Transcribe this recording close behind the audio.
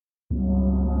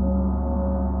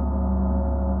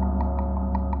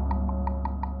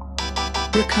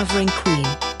Recovering Queen.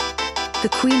 The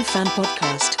Queen fan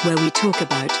podcast where we talk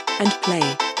about and play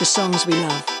the songs we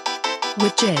love.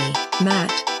 With Jay,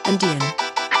 Matt, and Ian.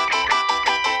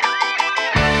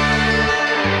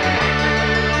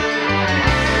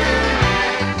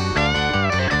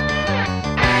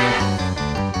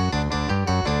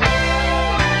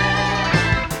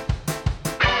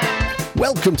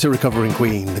 Welcome to Recovering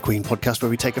Queen, the Queen podcast where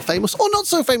we take a famous or not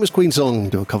so famous Queen song,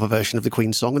 do a cover version of the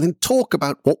Queen song, and then talk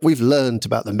about what we've learned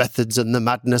about the methods and the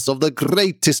madness of the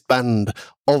greatest band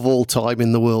of all time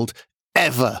in the world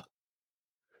ever.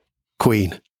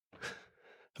 Queen.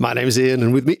 My name is Ian,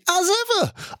 and with me, as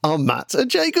ever, are Matt and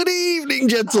Jay. Good evening,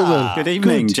 gentlemen. Good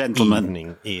evening, gentlemen. Good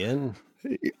evening, Ian.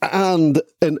 And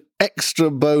an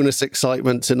extra bonus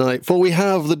excitement tonight, for we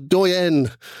have the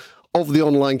doyen of the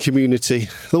online community,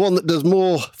 the one that does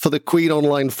more for the Queen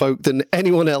online folk than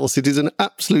anyone else. It is an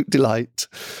absolute delight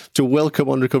to welcome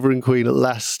on Recovering Queen at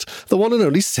last, the one and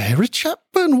only Sarah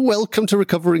Chapman. Welcome to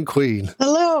Recovering Queen.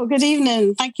 Hello, good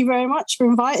evening. Thank you very much for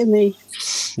inviting me.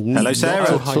 Hello,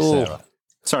 Sarah. Hi, Sarah.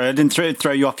 Sorry, I didn't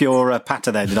throw you off your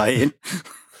patter there, did I, Ian?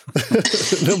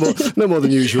 no more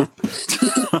than usual.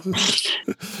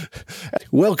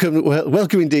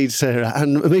 Welcome indeed, Sarah.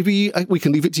 And maybe we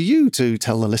can leave it to you to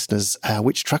tell the listeners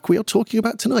which track we are talking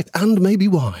about tonight and maybe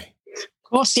why. Of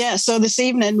course, yeah. So this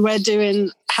evening we're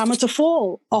doing Hammer to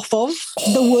Fall off of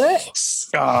The Works.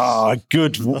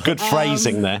 Good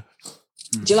phrasing there.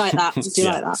 Do you like that? Do you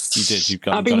like that? You did.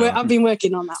 I've been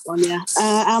working on that one, yeah.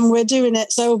 And we're doing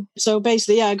it. So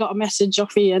basically, yeah, I got a message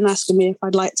off Ian asking me if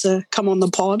I'd like to come on the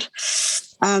pod,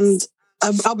 and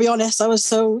I'll be honest, I was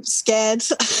so scared.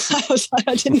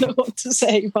 I didn't know what to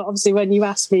say. But obviously, when you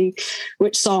asked me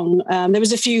which song, there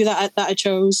was a few that I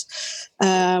chose.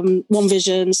 One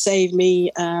Vision, Save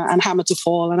Me, and Hammer to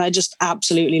Fall, and I just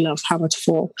absolutely love Hammer to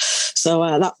Fall. So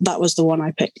that was the one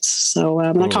I picked. So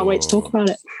and I can't wait to talk about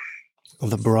it.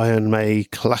 The Brian May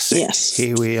classic. Yes.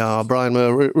 Here we are. Brian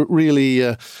May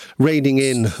really reining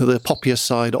in the poppier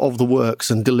side of the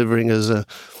works and delivering us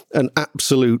an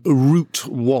absolute route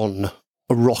one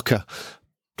rocker,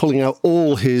 pulling out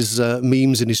all his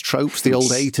memes and his tropes, the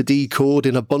old A to D chord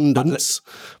in abundance,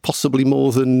 possibly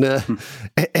more than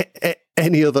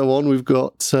any other one. We've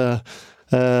got,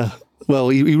 well,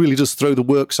 he really does throw the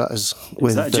works at us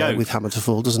with Hammer to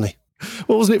Fall, doesn't he?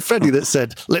 Well, wasn't it Freddie that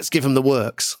said, let's give him the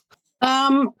works?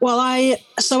 Well,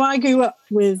 I grew up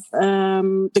with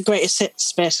the greatest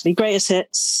hits, basically greatest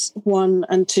hits 1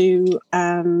 and 2,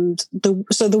 and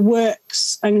the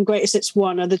Works and Greatest Hits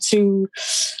 1 are the two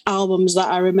albums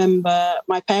that I remember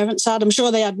my parents had. I'm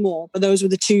sure they had more, but those were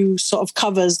the two sort of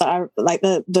covers that I like,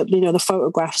 the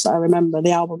photographs that I remember,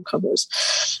 the album covers.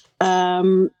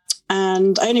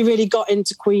 And I only really got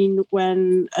into Queen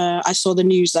when I saw the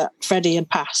news that Freddie had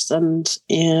passed, and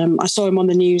I saw him on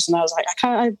the news, and I was like,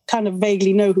 I kind of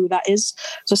vaguely know who that is.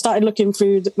 So I started looking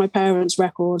through my parents'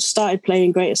 records, started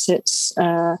playing Greatest Hits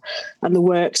and the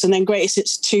Works, and then Greatest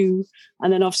Hits 2,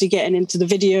 and then obviously getting into the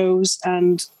videos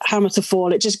and Hammer to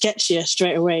Fall. It just gets you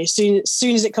straight away. As soon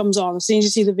as it comes on, as soon as you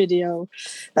see the video,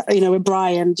 with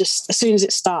Brian, just as soon as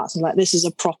it starts, I'm like, this is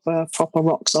a proper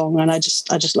rock song, and I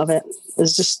just love it.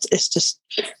 It's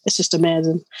just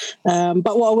amazing.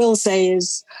 But what I will say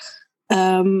is,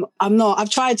 I've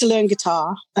tried to learn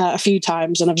guitar a few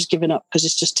times, and I've just given up because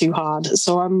it's just too hard.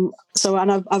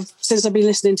 I've since I've been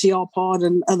listening to your pod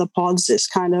and other pods, it's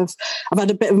kind of, I've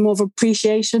had a bit more of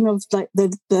appreciation of like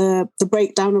the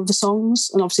breakdown of the songs,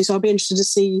 and obviously, so I'll be interested to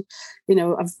see,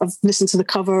 I've listened to the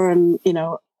cover and,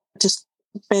 just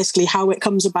basically how it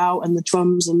comes about and the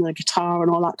drums and the guitar and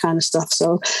all that kind of stuff.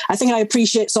 So I think I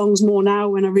appreciate songs more now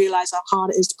when I realize how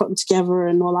hard it is to put them together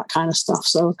and all that kind of stuff.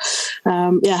 So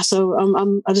I'm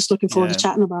just looking forward to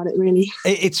chatting about it, really.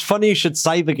 It's funny you should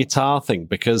say the guitar thing,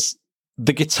 because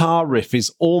the guitar riff is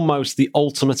almost the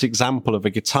ultimate example of a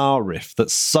guitar riff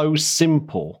that's so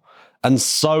simple and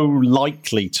so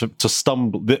likely to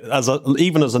stumble,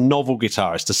 even as a novel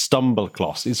guitarist, to stumble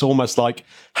across. It's almost like,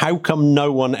 how come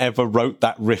no one ever wrote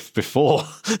that riff before?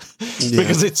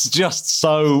 Because it's just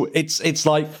so, it's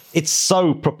like, it's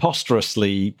so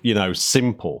preposterously,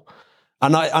 simple.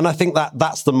 And I think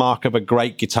that's the mark of a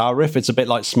great guitar riff. It's a bit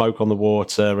like Smoke on the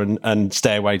Water and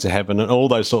Stairway to Heaven and all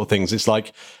those sort of things. It's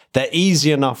like they're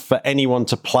easy enough for anyone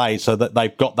to play so that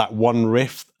they've got that one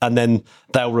riff, and then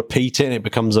they'll repeat it and it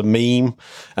becomes a meme,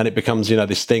 and it becomes,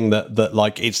 this thing that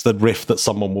like it's the riff that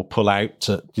someone will pull out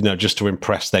to, just to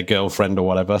impress their girlfriend or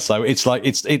whatever. So it's like,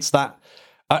 it's that,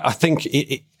 I think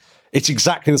it's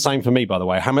exactly the same for me, by the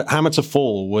way. Hammer to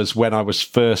Fall was when I was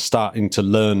first starting to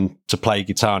learn to play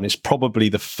guitar, and it's probably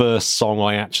the first song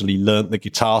I actually learnt the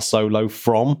guitar solo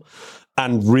from.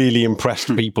 and really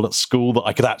impressed people at school that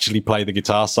I could actually play the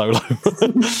guitar solo.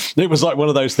 It was like one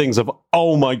of those things of,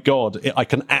 oh my God, I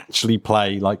can actually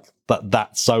play like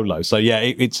that solo. So yeah,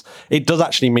 it does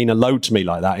actually mean a load to me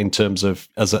like that in terms of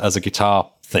as a guitar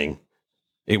thing.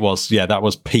 It was, that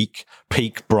was peak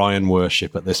Brian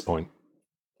worship at this point.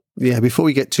 Yeah, before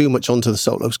we get too much onto the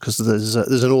solos, because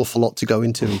there's an awful lot to go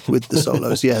into with the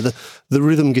solos. Yeah, the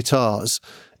rhythm guitars,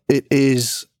 it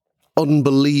is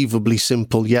unbelievably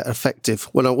simple yet effective.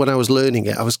 When I was learning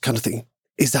it, I was kind of thinking,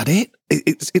 is that it?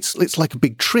 It's like a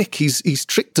big trick. He's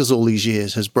tricked us all these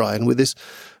years, has Brian, with this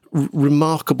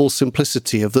remarkable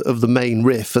simplicity of the main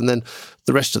riff, and then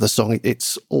the rest of the song,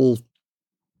 it's all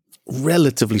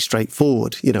relatively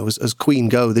straightforward. As Queen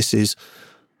go, this is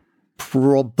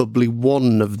probably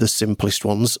one of the simplest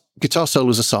ones, guitar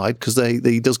solos aside, because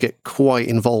he does get quite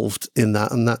involved in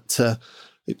that, and that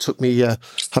it took me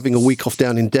having a week off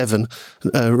down in Devon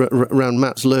around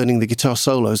Matt's learning the guitar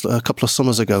solos a couple of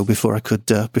summers ago before I could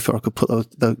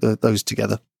put those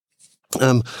together.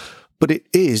 But it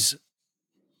is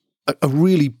a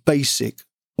really basic,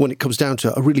 when it comes down to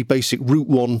it, a really basic Route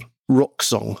 1 rock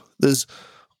song. There's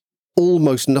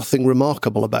almost nothing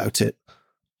remarkable about it,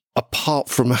 apart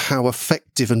from how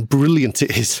effective and brilliant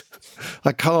it is.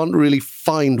 I can't really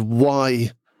find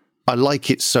why I like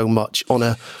it so much on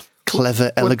a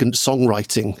clever, elegant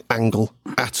songwriting angle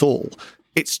at all.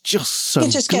 It's just so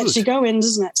It just gets you going,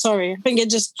 doesn't it? Sorry. I think it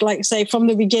just, like, say, from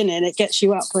the beginning, it gets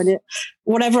you up, and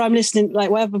whatever I'm listening, like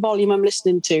whatever volume I'm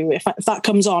listening to, if that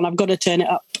comes on, I've got to turn it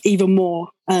up even more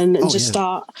and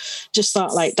start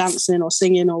like dancing or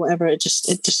singing or whatever. It just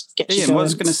gets you going. What I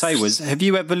was going to say was, have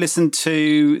you ever listened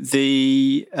to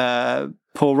the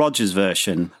Paul Rodgers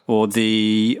version or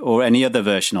any other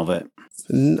version of it?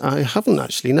 I haven't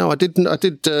actually. No, I didn't. I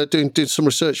did do some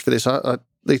research for this.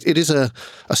 It is a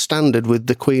standard with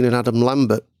the Queen and Adam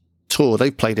Lambert tour.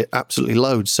 They played it absolutely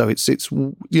loads, so it's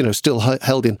still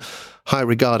held in high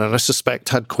regard. And I suspect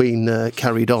had Queen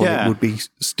carried on, it would be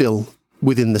still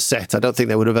within the set. I don't think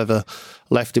they would have ever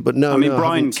left it. But no,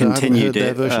 Brian continued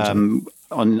it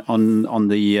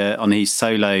on his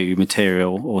solo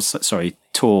material, or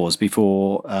tours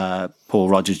before Paul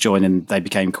Rodgers joined and they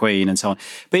became Queen and so on.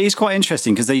 But it's quite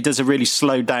interesting because he does a really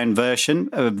slowed down version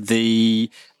of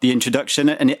the introduction,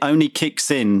 and it only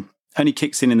kicks in in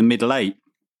the middle 8.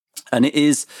 And it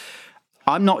is,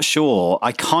 I'm not sure,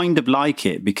 I kind of like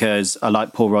it because I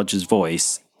like Paul Rodgers'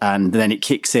 voice, and then it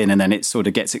kicks in and then it sort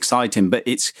of gets exciting. But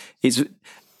the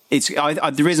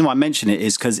reason why I mention it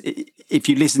is because if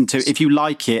you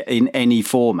like it in any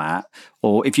format,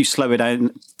 or if you slow it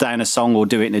down a song or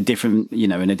do it in a different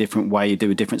way, do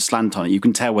a different slant on it, you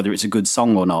can tell whether it's a good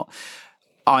song or not.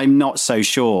 I'm not so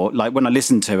sure. Like when I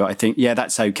listen to it, I think, yeah,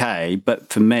 that's okay.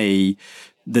 But for me,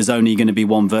 there's only going to be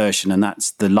one version, and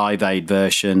that's the Live Aid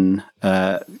version.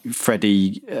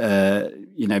 Freddie,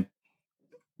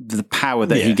 the power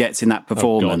that he gets in that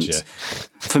performance. Oh God, yeah.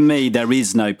 For me, there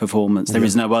is no performance. There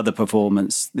is no other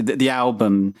performance. The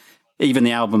album, even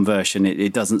the album version,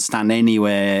 it doesn't stand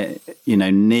anywhere,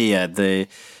 near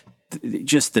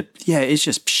it's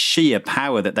just sheer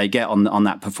power that they get on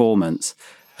that performance.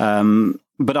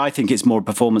 But I think it's more a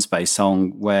performance-based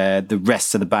song where the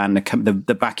rest of the band,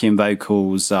 the backing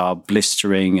vocals are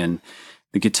blistering and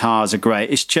the guitars are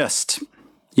great. It's just,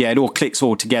 it all clicks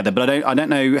all together. But I don't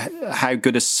know how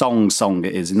good a song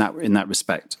it is in that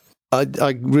respect.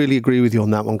 I really agree with you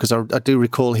on that one, because I do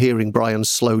recall hearing Brian's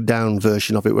slowed down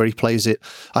version of it where he plays it.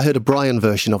 I heard a Brian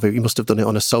version of it. He must have done it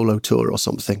on a solo tour or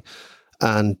something.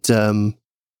 And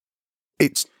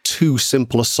it's too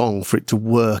simple a song for it to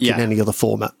work in any other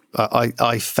format.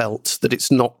 I felt that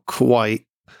it's not quite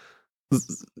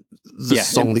the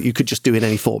song that you could just do in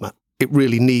any format. It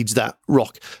really needs that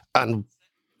rock, and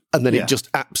then it just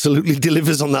absolutely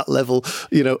delivers on that level,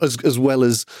 as well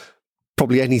as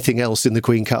probably anything else in the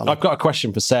Queen catalog. I've got a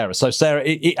question for Sarah. So Sarah,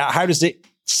 how does it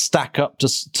stack up to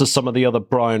some of the other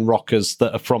Brian rockers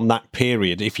that are from that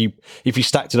period? If you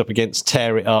stacked it up against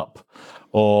Tear It Up,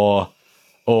 or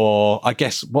I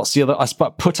guess what's the other? I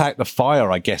suppose Put Out the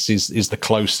Fire, I guess, is the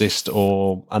closest.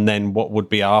 And then what would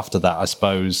be after that? I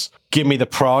suppose Give Me the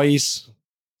Prize.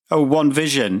 Oh, One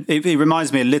Vision. It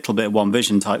reminds me a little bit of One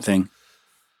Vision type thing.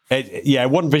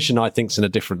 One Vision I think's in a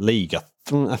different league.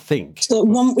 I think. So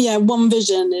One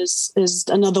Vision is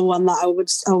another one that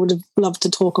I would have loved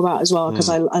to talk about as well, because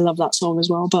I love that song as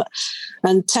well.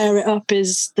 And Tear It Up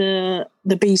is the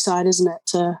B-side, isn't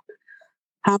it?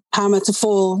 Hammer to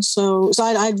Fall. So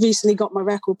I'd recently got my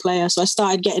record player, so I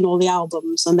started getting all the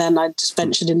albums, and then I just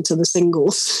ventured into the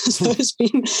singles. So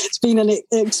it's been an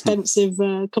expensive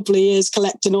couple of years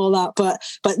collecting all that.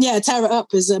 But yeah, Tear It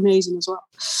Up is amazing as well.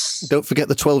 Don't forget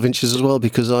the 12 inches as well,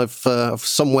 because I've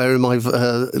somewhere in my in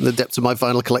the depths of my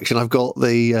vinyl collection, I've got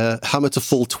the Hammer to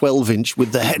Fall 12 inch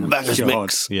with the Headbangers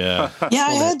mix. Yeah, yeah,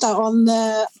 I heard that on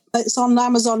the. It's on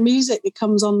Amazon Music. It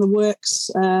comes on the Works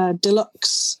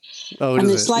Deluxe. Oh, and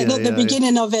it's like the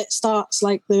beginning of it starts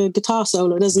like the guitar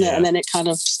solo, doesn't it? And then it kind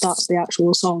of starts the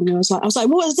actual song. And I was like,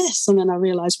 what is this? And then I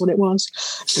realised what it was.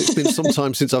 It's been some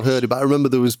time since I've heard it, but I remember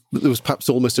there was perhaps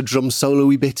almost a drum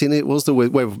solo-y bit in it, was there?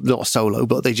 Where not a solo,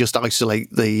 but they just isolate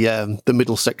the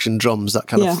middle section drums, that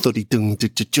kind of thuddy dung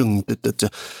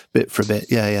bit for a bit.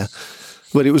 Yeah.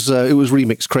 But it was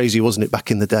remix crazy, wasn't it?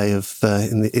 Back in the day of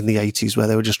in the 80s, where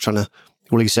they were just trying to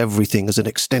release everything as an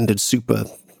extended super.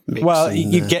 Well,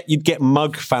 you'd get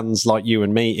mug fans like you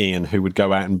and me, Ian, who would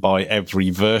go out and buy every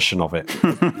version of it.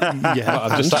 Yeah,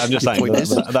 I'm just saying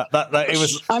that it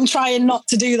was. I'm trying not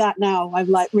to do that now. I'm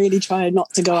like really trying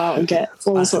not to go out and get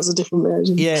all sorts of different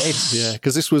versions. Yeah,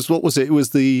 because this was, what was it? It was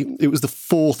the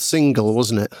fourth single,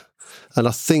 wasn't it? And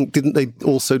I think, didn't they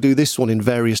also do this one in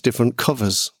various different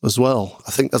covers as well?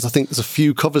 I think there's a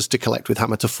few covers to collect with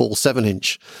Hammer to Fall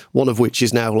 7-inch, one of which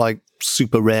is now like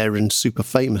super rare and super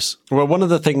famous. Well, one of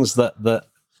the things that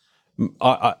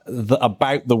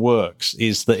about the Works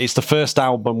is that it's the first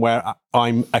album where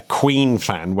I'm a Queen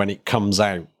fan when it comes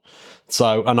out.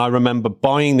 So, and I remember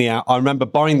buying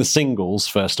the singles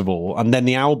first of all, and then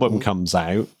the album comes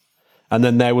out. And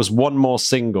then there was one more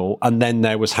single, and then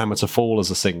there was Hammer to Fall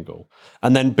as a single.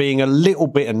 And then being a little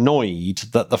bit annoyed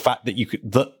that the fact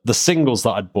that the singles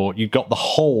that I'd bought, you got the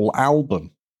whole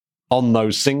album on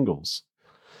those singles.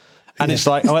 And it's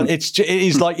like,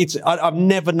 I've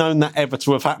never known that ever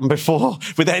to have happened before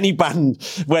with any band,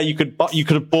 where you could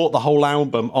have bought the whole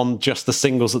album on just the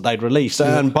singles that they'd released.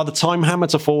 Yeah. And by the time Hammer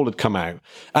to Fall had come out,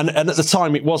 and at the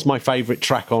time it was my favourite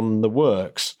track on the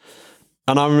Works.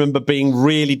 And I remember being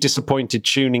really disappointed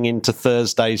tuning into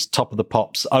Thursday's Top of the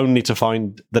Pops, only to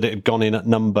find that it had gone in at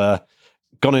number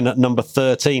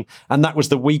 13. And that was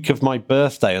the week of my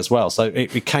birthday as well. So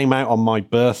it came out on my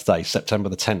birthday, September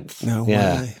the 10th. No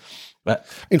way. But,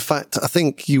 in fact, I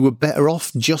think you were better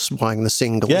off just buying the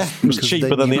singles. Yeah, it was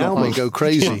cheaper than the album. I Go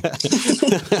Crazy.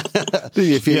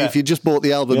 If you just bought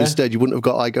the album instead, you wouldn't have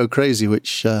got I Go Crazy,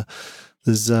 which...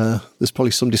 There's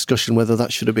probably some discussion whether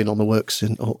that should have been on the Works.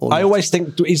 I always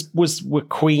think were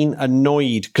Queen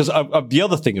annoyed, because the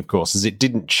other thing, of course, is it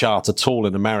didn't chart at all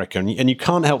in America, and you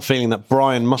can't help feeling that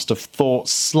Brian must have thought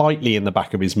slightly in the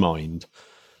back of his mind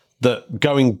that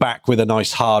going back with a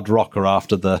nice hard rocker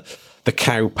after the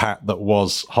cowpat that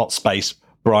was Hot Space,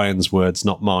 Brian's words,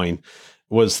 not mine,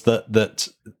 was that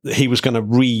he was going to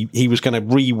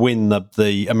re-win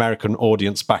the American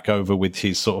audience back over with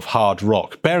his sort of hard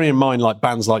rock. Bearing in mind, like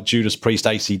bands like Judas Priest,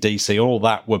 AC/DC, all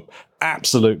that were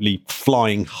absolutely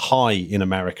flying high in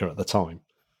America at the time.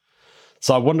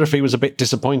 So I wonder if he was a bit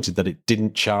disappointed that it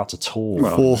didn't chart at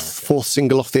all. Fourth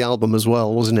single off the album as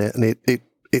well, wasn't it? And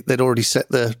they'd already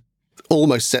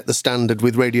almost set the standard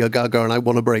with Radio Gaga and I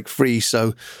Want to Break Free,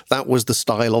 so that was the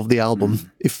style of the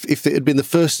album. If it had been the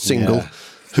first single,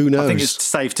 who knows? I think it's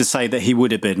safe to say that he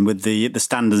would have been with the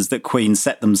standards that Queen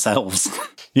set themselves.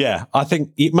 Yeah, I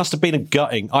think it must have been a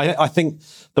gutting. I think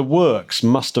the Works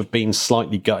must have been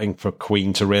slightly gutting for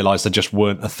Queen to realise they just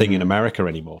weren't a thing in America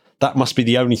anymore. That must be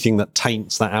the only thing that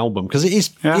taints that album, because it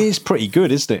is pretty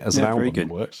good, isn't it, as an album? Good.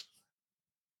 Works.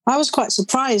 I was quite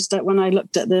surprised that when I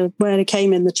looked at where it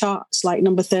came in the charts, like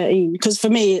number 13, because for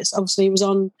me, it was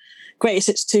on Greatest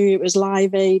Hits 2, it was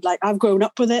Live Aid. Like, I've grown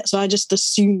up with it, so I just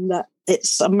assumed that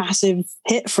it's a massive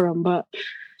hit for them, but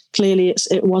clearly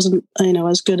it wasn't,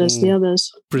 as good as the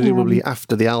others. Presumably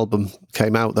after the album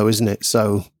came out, though, isn't it?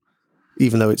 So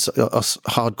even though it's us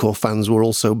hardcore fans were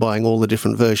also buying all the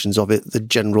different versions of it, the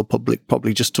general public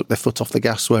probably just took their foot off the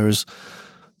gas, whereas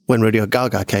when Radio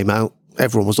Gaga came out,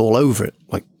 everyone was all over it,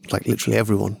 like literally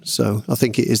everyone. So I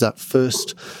think it is that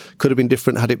first. Could have been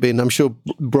different had it been. I'm sure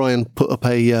Brian put up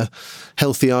a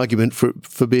healthy argument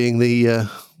for being the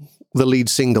lead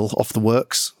single off the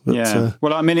Works. But,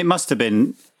 well, I mean, it must have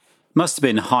been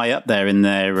high up there in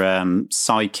their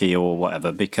psyche or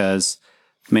whatever, because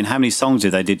I mean, how many songs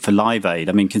did they did for Live Aid?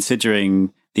 I mean,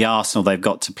 considering the arsenal they've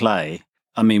got to play,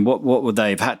 I mean, what would they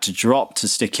have had to drop to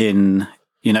stick in,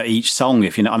 each song?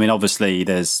 I mean, obviously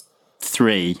there's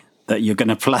 3 that you're going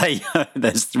to play.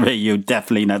 There's 3 you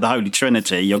definitely know, the Holy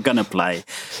Trinity you're going to play.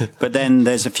 But then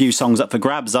there's a few songs up for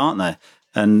grabs, aren't there?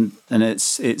 and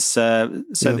it's it's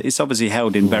obviously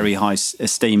held in very high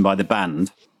esteem by the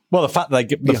band. Well, the fact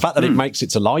that it makes it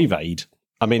to Live Aid,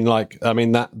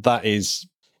 that is.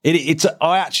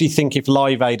 I actually think if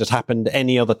Live Aid had happened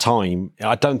any other time,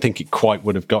 I don't think it quite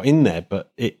would have got in there.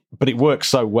 But it works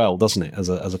so well, doesn't it, as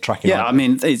a track? Yeah, I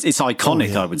mean, it's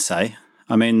iconic. I would say.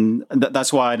 I mean,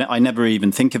 that's why I never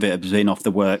even think of it as being off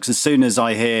the works. As soon as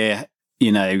I hear,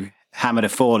 Hammer to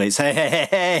Fall, it's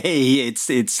hey,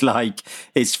 it's like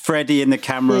it's Freddie and the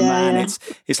cameraman. Yeah.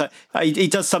 It's like he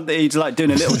does something. He's like doing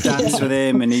a little dance with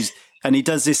him, and he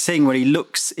does this thing where he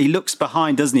looks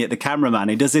behind, doesn't he, at the cameraman?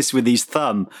 He does this with his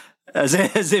thumb, as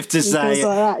if to say,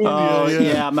 like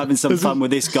that, I'm having some fun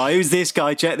with this guy. Who's this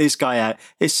guy? Check this guy out.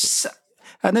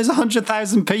 And there's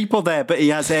 100,000 people there, but he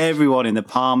has everyone in the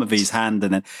palm of his hand,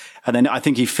 and then I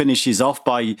think he finishes off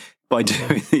by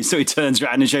doing this. So he turns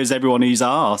around and shows everyone his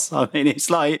arse. I mean, it's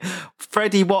like,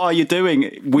 Freddie, what are you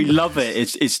doing? We love it.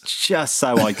 It's just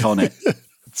so iconic.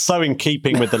 So in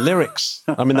keeping with the lyrics.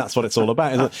 I mean, that's what it's all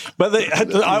about, isn't it? But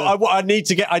I need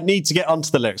to get onto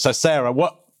the lyrics. So, Sarah,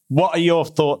 what are your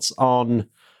thoughts on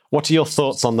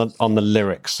the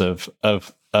lyrics of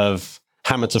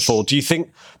Hammer to Fall? Do you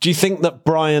think that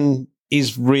Brian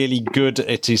is really good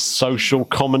at his social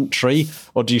commentary,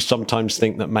 or do you sometimes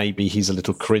think that maybe he's a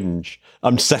little cringe?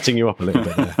 I'm setting you up a little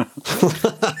bit there.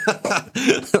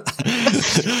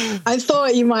 I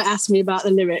thought you might ask me about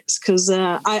the lyrics, because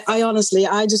I honestly,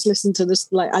 I just listen to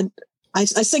this, like I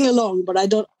sing along, but I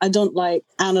don't like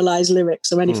analyze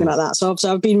lyrics or anything like that. So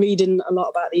I've been reading a lot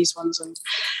about these ones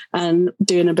and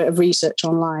doing a bit of research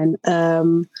online.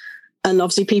 And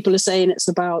obviously people are saying it's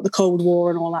about the Cold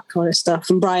War and all that kind of stuff.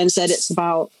 And Brian said it's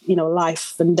about,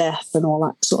 life and death and all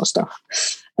that sort of stuff.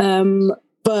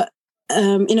 But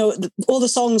all the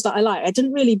songs that I like, I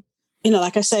didn't really,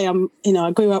 like I say,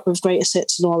 I grew up with Greatest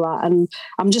Hits and all that. And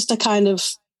I'm just a kind of,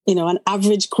 an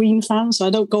average Queen fan. So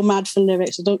I don't go mad for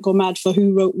lyrics. I don't go mad for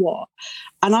who wrote what.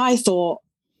 And I thought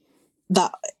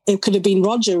that it could have been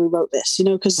Roger who wrote this,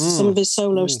 because some of his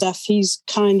solo stuff, he's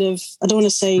kind of, I don't want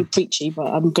to say preachy, but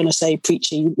I'm going to say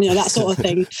preachy, that sort of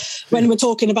thing when we're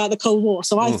talking about the Cold War.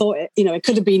 So I thought, it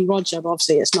could have been Roger, but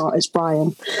obviously it's not, it's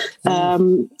Brian.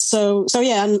 So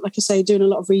yeah, and like I say, doing a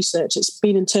lot of research, it's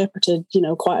been interpreted,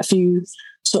 quite a few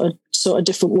sort of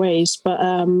different ways. But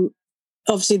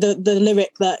obviously the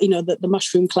lyric that, the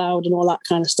mushroom cloud and all that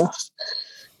kind of stuff,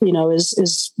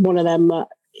 is one of them that,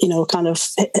 kind of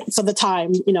for the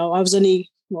time, I was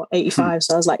only 85,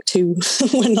 so I was like 2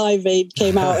 when Live Aid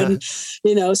came out, and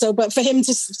so but for him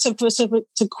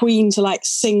to Queen to like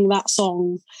sing that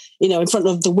song, in front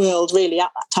of the world really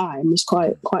at that time was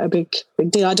quite a big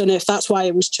deal. I don't know if that's why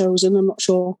it was chosen. I'm not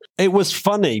sure. It was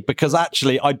funny because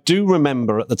actually I do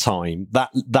remember at the time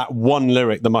that one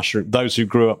lyric, the mushroom, those who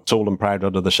grew up tall and proud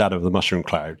under the shadow of the mushroom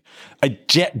cloud,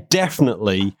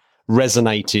 definitely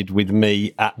resonated with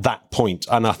me at that point,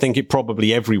 and I think it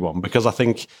probably everyone, because I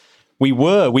think we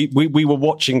were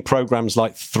watching programs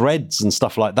like Threads and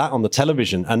stuff like that on the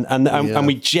television, and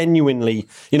we genuinely,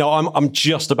 I'm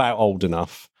just about old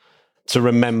enough to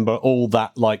remember all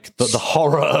that, like the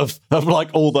horror of like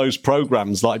all those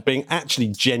programs, like being actually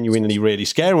genuinely really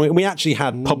scary. We actually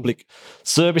had public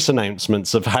service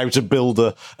announcements of how to build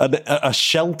a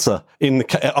shelter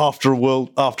after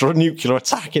a nuclear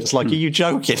attack. It's like, are you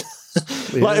joking?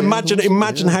 Like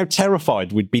imagine how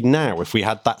terrified we'd be now if we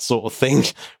had that sort of thing.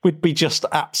 We'd be just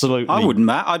absolutely. I wouldn't,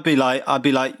 Matt. I'd be like,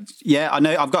 yeah, I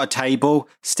know. I've got a table.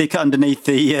 Stick it underneath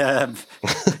the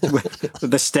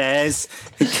stairs.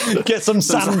 Get some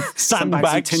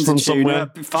sandbags from somewhere.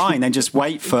 Fine. Then just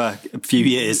wait for a few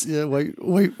years. Yeah,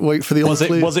 wait for the all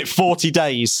clear. Was it 40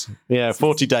 days? Yeah,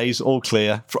 40 days, all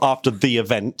clear after the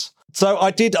event. So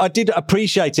I did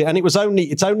appreciate it, and it's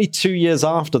only 2 years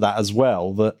after that as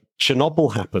well that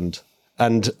Chernobyl happened,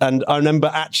 and I remember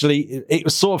actually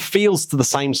it sort of feels to the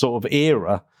same sort of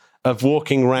era of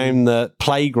walking around the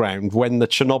playground when the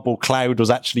Chernobyl cloud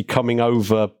was actually coming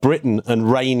over Britain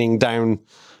and raining down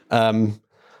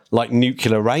like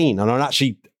nuclear rain, and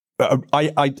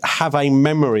I have a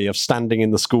memory of standing in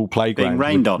the school playground being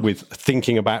rained on with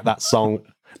thinking about that song.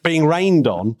 Being rained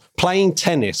on, playing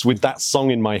tennis with that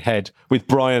song in my head, with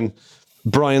Brian's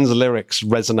lyrics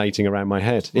resonating around my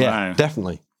head. Yeah, wow.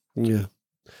 Definitely. Yeah,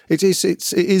 it is.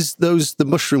 The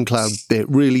mushroom cloud bit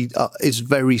really is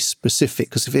very specific,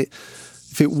 because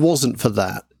if it wasn't for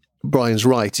that, Brian's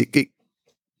right. It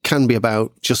can be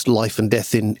about just life and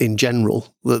death in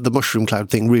general. The mushroom cloud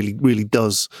thing really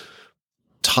does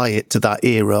tie it to that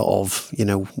era of,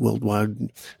 worldwide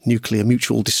nuclear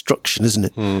mutual destruction, isn't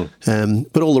it?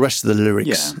 But all the rest of the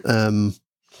lyrics are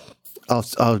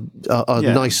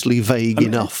nicely vague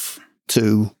enough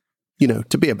to, you know,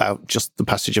 to be about just the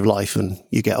passage of life, and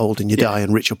you get old and you die,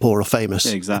 and rich or poor or famous.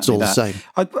 Yeah, exactly. It's all the same.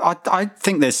 I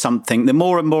think there's something, the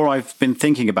more and more I've been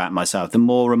thinking about myself, the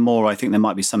more and more I think there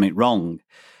might be something wrong,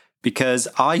 because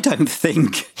I don't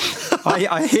think,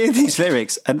 I hear these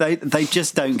lyrics and they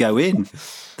just don't go in.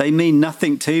 They mean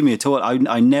nothing to me at all.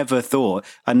 I never thought,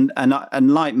 and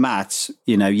like Matt,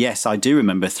 you know, yes, I do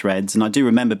remember Threads, and I do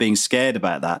remember being scared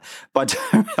about that, but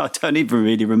I don't even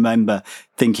really remember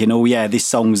thinking, oh yeah, this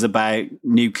song's about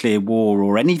nuclear war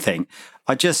or anything.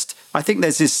 I think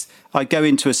there's this, I go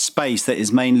into a space that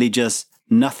is mainly just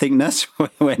nothingness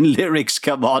when lyrics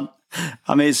come on.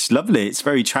 I mean, it's lovely. It's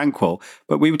very tranquil.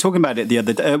 But we were talking about it the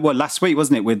other day, last week,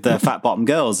 wasn't it, with Fat Bottom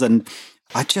Girls? And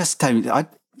I just don't,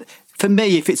 for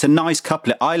me, if it's a nice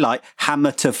couplet, I like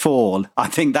hammer to fall. I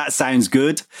think that sounds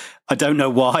good. I don't know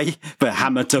why, but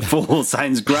hammer to fall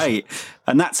sounds great.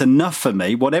 And that's enough for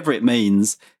me. Whatever it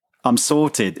means, I'm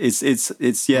sorted. It's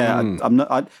I'm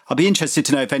not, I'd be interested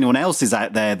to know if anyone else is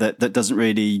out there that doesn't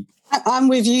really. I'm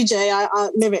with you, Jay.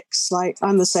 Lyrics, like,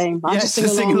 I'm the same. I just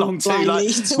sing along too. Like,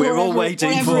 we're all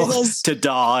waiting to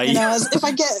die. You know, if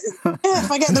I get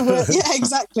the word,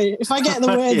 exactly. If I get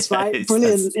the words right,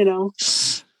 brilliant. You know,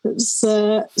 it's,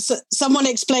 someone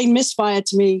explained Misfire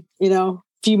to me, you know,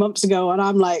 a few months ago, and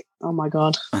I'm like, oh my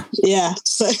god, yeah.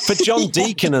 So for John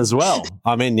Deacon as well.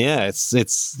 I mean, it's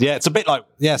a bit like,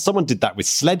 someone did that with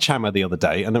Sledgehammer the other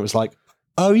day, and it was like,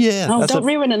 oh yeah. Oh, don't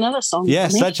ruin another song. Yeah,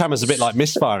 Sledgehammer's a bit like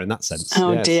Misfire in that sense.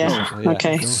 Oh dear.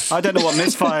 Okay. I don't know what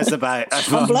Misfire's about.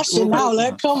 I'm blushing now.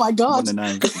 Look, oh my god.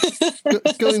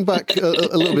 Going back a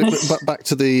little bit back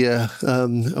to the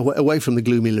away from the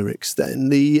gloomy lyrics. Then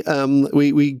we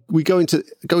go into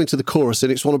the chorus,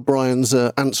 and it's one of Brian's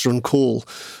answer and call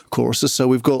choruses. So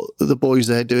we've got the boys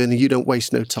there doing "You Don't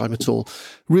Waste No Time at All."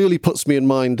 Really puts me in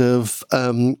mind of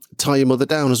 "Tie Your Mother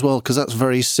Down" as well, because that's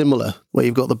very similar, where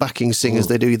you've got the backing singers.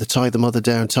 They do either tie the mother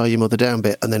down, tie your mother down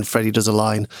bit, and then Freddie does a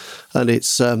line, and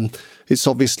it's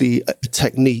obviously a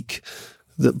technique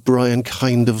that Brian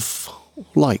kind of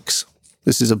likes.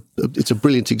 This is it's a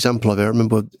brilliant example of it. I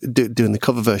remember doing the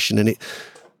cover version, and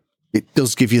it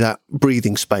does give you that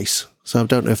breathing space. So I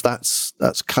don't know if that's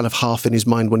kind of half in his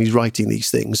mind when he's writing these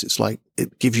things. It's like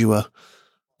it gives you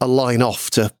a line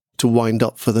off to wind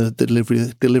up for the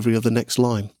delivery of the next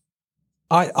line.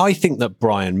 I think that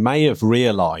Brian may have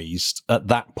realised at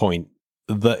that point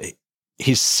that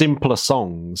his simpler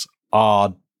songs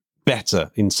are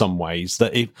better in some ways,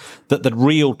 that the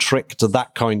real trick to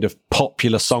that kind of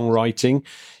popular songwriting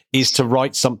is to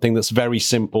write something that's very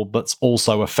simple but's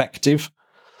also effective,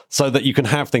 so that you can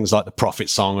have things like the Prophet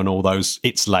Song and all those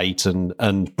It's Late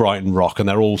and Brighton Rock, and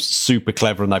they're all super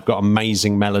clever and they've got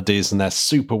amazing melodies and they're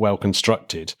super well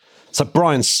constructed. So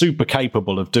Brian's super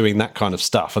capable of doing that kind of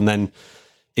stuff, and then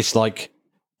it's like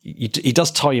he does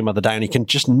Tie Your Mother Down. He can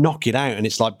just knock it out, and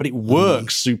it's like, but it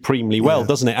works supremely well,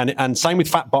 doesn't it? And same with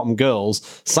Fat Bottom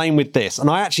Girls, same with this. And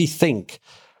I actually think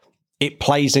it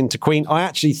plays into Queen. I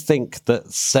actually think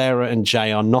that Sarah and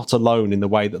Jay are not alone in the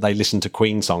way that they listen to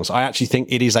Queen songs. I actually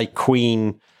think it is a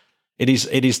Queen. It is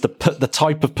the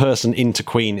type of person into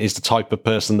Queen is the type of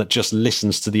person that just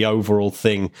listens to the overall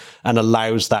thing and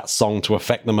allows that song to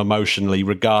affect them emotionally,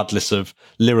 regardless of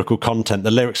lyrical content.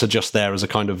 The lyrics are just there as a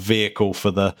kind of vehicle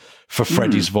for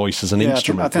Freddie's voice as an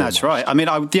instrument. I think that's right. I mean,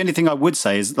 the only thing I would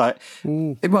say is like,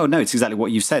 well, no, it's exactly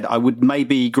what you said. I would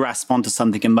maybe grasp onto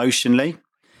something emotionally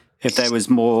if there was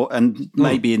more, and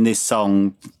maybe in this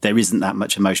song there isn't that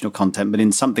much emotional content, but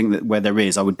in something where there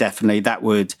is, I would definitely, that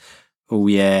would. Oh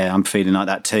yeah, I'm feeling like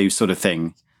that too, sort of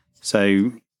thing.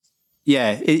 So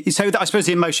yeah, so I suppose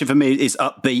the emotion for me is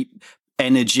upbeat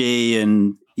energy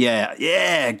and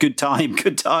good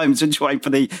times. Just wait for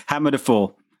the hammer to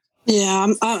fall.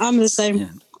 Yeah, I'm the same. Yeah.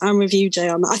 I'm with you, Jay,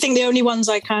 on that. I think the only ones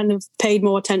I kind of paid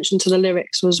more attention to the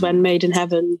lyrics was when Made in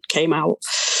Heaven came out,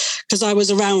 because I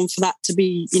was around for that to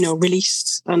be,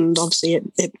 released, and obviously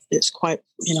it's quite,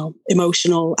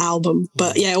 emotional album.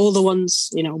 But yeah, all the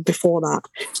ones, before that,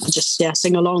 I just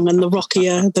sing along, and the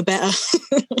rockier the better.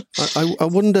 I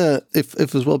wonder if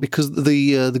as well, because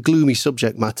the gloomy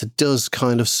subject matter does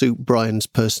kind of suit Brian's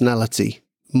personality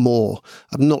more.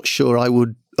 I'm not sure I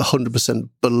would 100%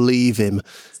 believe him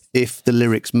if the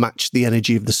lyrics matched the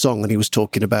energy of the song, and he was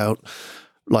talking about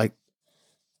like,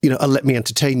 a Let Me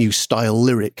Entertain You style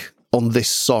lyric on this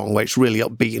song where it's really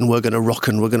upbeat and we're going to rock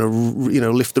and we're going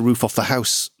to, lift the roof off the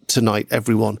house tonight,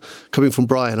 everyone. Coming from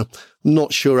Brian, I'm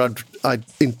not sure I'd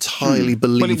entirely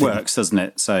believe it works, doesn't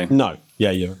it? So no.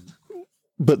 Yeah.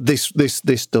 But this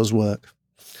does work.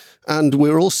 And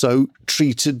we're also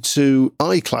treated to,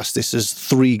 I class this as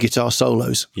 3 guitar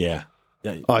solos. Yeah.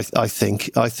 I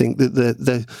think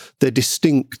that they're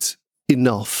distinct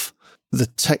enough. The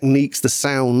techniques, the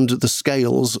sound, the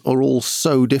scales are all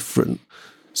so different.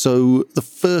 So the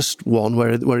first one, where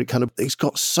it's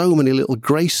got so many little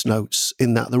grace notes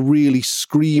in that, the really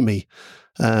screamy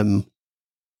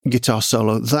guitar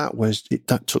solo.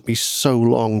 That took me so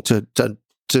long to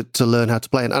learn how to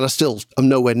play, and I still am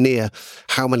nowhere near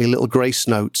how many little grace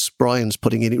notes Brian's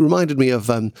putting in. It reminded me of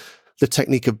the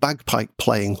technique of bagpipe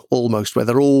playing, almost, where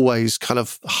they're always kind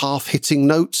of half hitting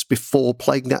notes before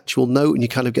playing the actual note, and you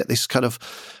kind of get this kind of,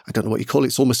 I don't know what you call it,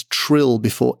 it's almost trill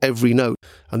before every note.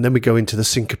 And then we go into the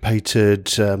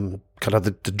syncopated kind of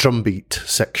the drum beat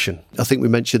section. I think we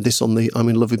mentioned this on the I'm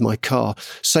in Love with My Car.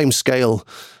 Same scale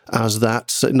as that,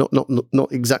 so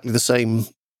not exactly the same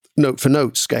note for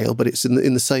note scale, but it's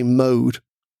in the same mode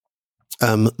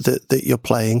that you're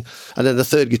playing. And then the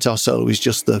third guitar solo is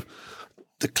just the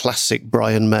classic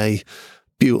Brian May,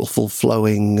 beautiful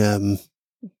flowing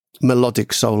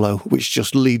melodic solo, which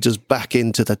just leads us back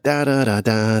into the da da da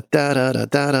da da da da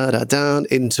da da da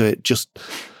into it. Just,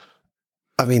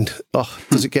 I mean,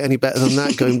 does it get any better than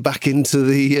that? Going back into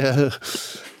the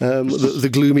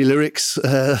gloomy lyrics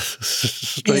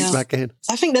straight back in.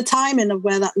 I think the timing of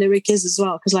where that lyric is as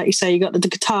well, because like you say, you got the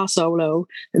guitar solo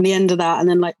and the end of that, and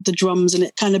then like the drums, and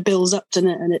it kind of builds up to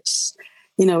it, and it's,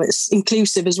 you know, it's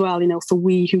inclusive as well, you know, for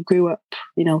we who grew up,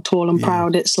 you know, tall and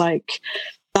proud. It's like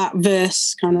that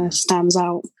verse kind of stands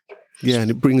out. Yeah,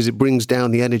 and it brings down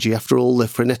the energy after all the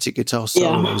frenetic guitar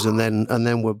solos, and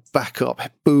then we're back up,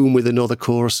 boom, with another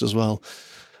chorus as well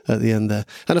at the end there,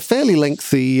 and a fairly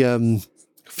lengthy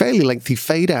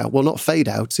fade out. Well, not fade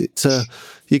out.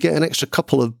 You get an extra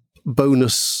couple of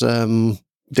bonus at the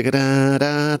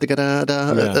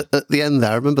end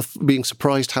there. I remember being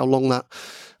surprised how long that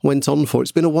went on for.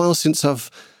 It's been a while since I've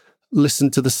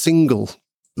listened to the single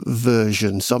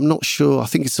version, so I'm not sure. I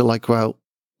think it's about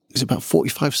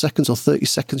 45 seconds or 30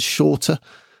 seconds shorter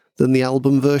than the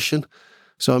album version.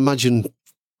 So I imagine,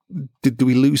 did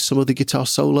we lose some of the guitar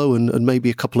solo and maybe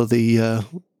a couple of the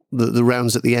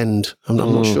rounds at the end? I'm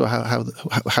not sure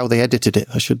how they edited it.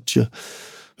 I should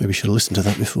maybe should have listened to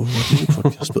that before I did the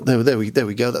podcast. But there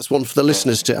we go. That's one for the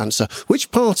listeners to answer.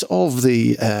 Which part of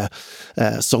the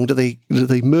song do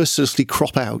they mercilessly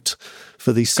crop out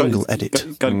for the single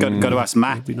edit? Got to ask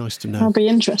Matt. It'd be nice to know. That'd be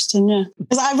interesting, yeah.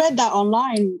 Because I read that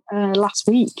online last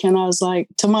week, and I was like,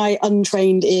 to my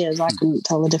untrained ears, I couldn't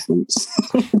tell the difference,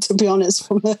 to be honest,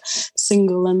 from the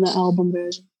single and the album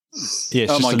version. Yeah,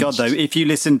 oh my God, though, if you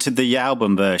listen to the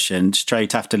album version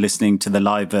straight after listening to the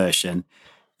live version,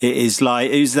 it is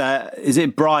like, who's that? Is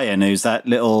it Brian? Who's that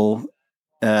little,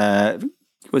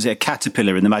 was it a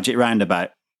caterpillar in the Magic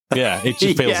Roundabout? Yeah, it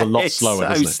just feels a lot slower,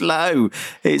 doesn't it? It's so slow.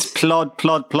 It's plod,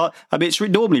 plod, plod. I mean, it's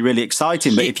normally really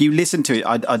exciting, but if you listen to it,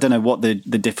 I don't know what the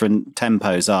different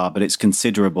tempos are, but it's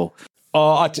considerable.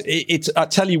 I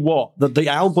tell you what, the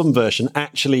album version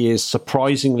actually is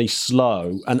surprisingly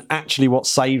slow, and actually what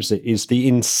saves it is the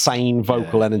insane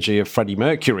vocal energy of Freddie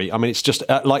Mercury. I mean, it's just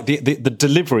like the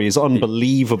delivery is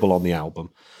unbelievable on the album.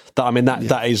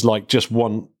 That is like just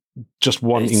one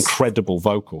incredible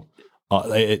vocal.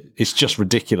 It's just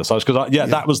ridiculous.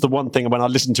 That was the one thing when I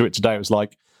listened to it today. It was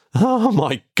like, oh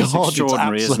my God, it's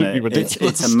extraordinary, absolutely isn't it?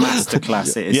 ridiculous. It's a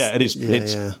masterclass. It is. Yeah, it is.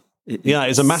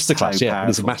 It's a masterclass. So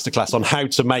it's a masterclass on how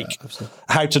to make,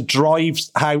 how to drive,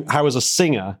 how as a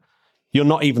singer, you're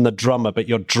not even the drummer, but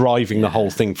you're driving the whole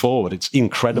thing forward. It's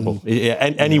incredible.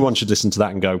 Anyone should listen to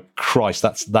that and go, Christ,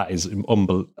 that is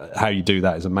how you do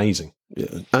that is amazing.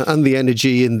 Yeah. And the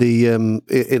energy in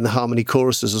the harmony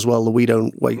choruses as well. The We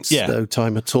Don't Waste No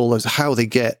Time at All. How they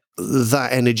get that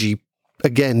energy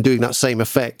again, doing that same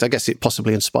effect. I guess it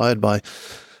possibly inspired by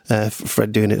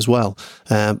Fred doing it as well.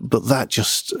 But that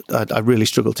just, I really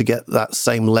struggle to get that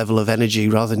same level of energy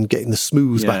rather than getting the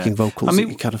smooth backing vocals. I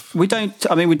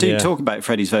mean, we do talk about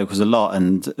Freddie's vocals a lot,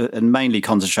 and mainly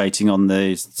concentrating on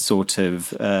the sort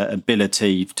of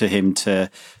ability to him to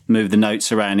move the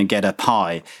notes around and get up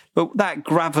high. But that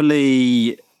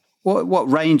gravelly, what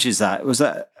range is that? Was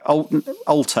that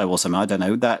alto or something? I don't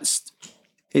know.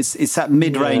 It's that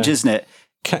mid range, isn't it?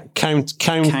 Counter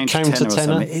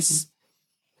tenor.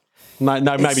 No,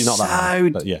 maybe not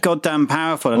that. So goddamn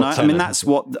powerful, and I mean that's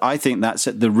what I think. That's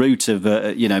at the root of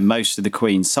most of the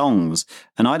Queen songs.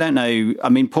 And I don't know. I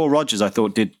mean, Paul Rodgers, I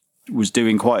thought was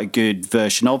doing quite a good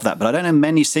version of that, but I don't know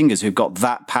many singers who've got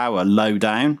that power low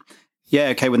down. Yeah,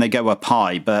 okay, when they go up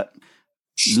high, but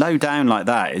low down like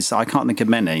that I can't think of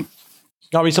many.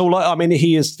 No, it's all. I mean,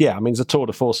 he is. Yeah, I mean, it's a tour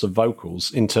de force of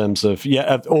vocals in terms of.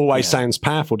 It always sounds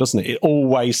powerful, doesn't it? It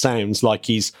always sounds like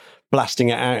he's blasting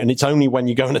it out, and it's only when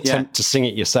you go and attempt to sing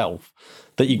it yourself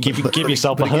that you give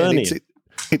yourself a hernia.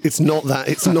 It's not that.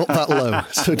 It's not that low.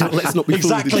 So let's not be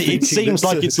exactly. It seems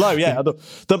like it's low. Yeah.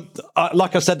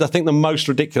 Like I said, I think the most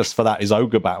ridiculous for that is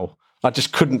Ogre Battle. I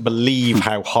just couldn't believe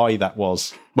how high that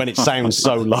was when it sounds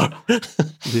so low.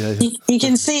 Yeah. You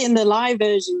can see in the live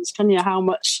versions, can you, how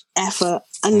much effort,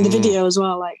 and the video as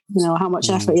well, like, you know, how much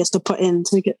effort he has to put in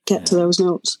to get to those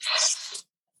notes.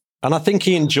 And I think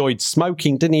he enjoyed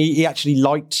smoking, didn't he? He actually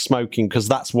liked smoking because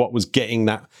that's what was getting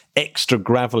that extra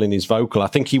gravel in his vocal. I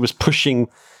think he was pushing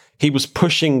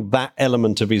that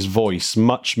element of his voice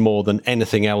much more than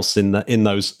anything else in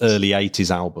those early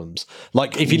 80s albums.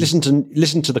 Like if you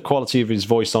listen to the quality of his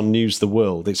voice on News the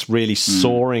World, it's really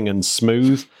soaring and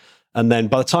smooth. And then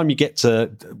by the time you get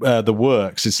to the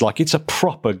works, it's a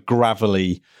proper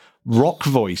gravelly rock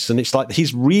voice. And it's like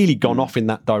he's really gone off in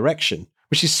that direction,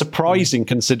 which is surprising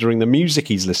considering the music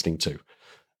he's listening to.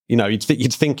 You know,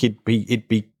 you'd think he'd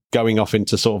be going off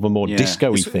into sort of a more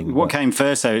disco-y thing. What came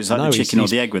first, though, it's like the chicken or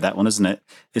the egg with that one, isn't it?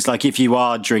 It's like if you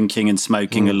are drinking and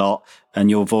smoking a lot and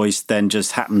your voice then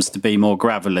just happens to be more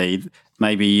gravelly,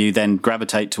 maybe you then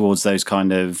gravitate towards those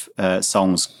kind of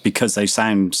songs because they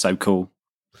sound so cool.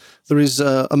 There is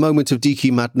a moment of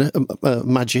Deaky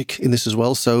magic in this as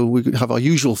well. So we have our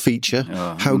usual feature.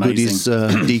 How amazing. Good is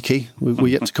Deaky? We're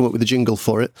yet to come up with a jingle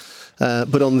for it.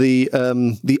 But on the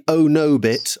oh no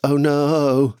bit, oh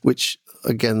no, which...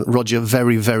 Again, Roger,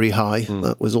 very, very high.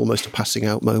 That was almost a passing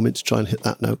out moment to try and hit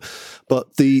that note.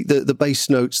 But the bass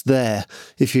notes there,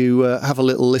 if you have a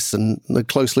little listen, a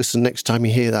close listen next time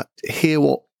you hear that, hear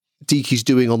what Deaky's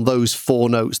doing on those four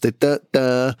notes, the da,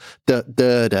 da, da,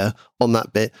 da, da on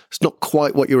that bit. It's not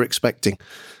quite what you're expecting.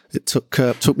 It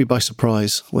took me by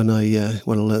surprise when I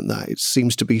learned that. It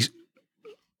seems to be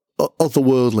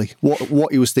otherworldly.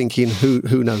 What he was thinking,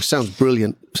 who knows? Sounds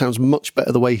brilliant. Sounds much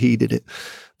better the way he did it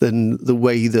than the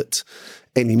way that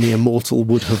any mere mortal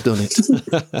would have done it.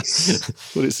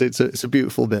 But it's a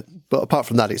beautiful bit. But apart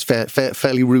from that, it's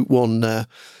fairly Route One. I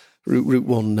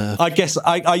guess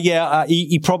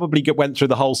he probably went through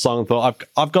the whole song and thought,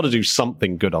 I've got to do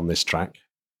something good on this track.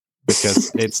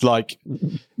 Because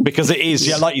because it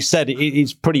is, like you said,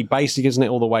 it's pretty basic, isn't it,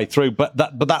 all the way through? But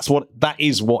that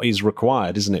is what is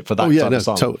required, isn't it, for that type of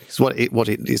song? Totally. It's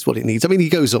what it needs. I mean, he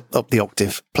goes up the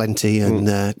octave plenty, and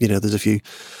there's a few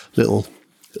little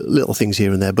things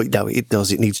here and there, but no,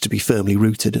 it needs to be firmly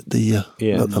rooted at the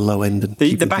low end. And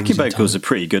the backing vocals are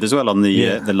pretty good as well on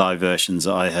the live versions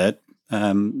that I heard.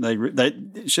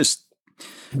 It's just.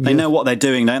 They know what they're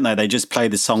doing, don't they? They just play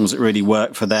the songs that really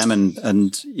work for them,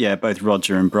 and both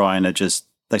Roger and Brian are just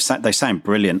they sound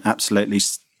brilliant, absolutely,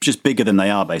 just bigger than they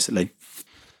are, basically.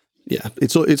 Yeah,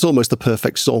 it's almost the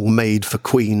perfect song made for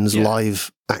Queen's live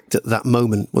act at that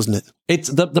moment, wasn't it? It's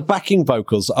the backing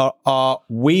vocals are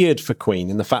weird for Queen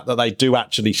in the fact that they do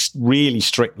actually really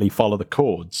strictly follow the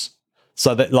chords,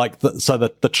 so that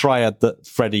the triad that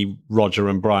Freddie, Roger,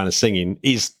 and Brian are singing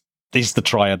is the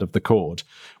triad of the chord,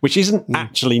 which isn't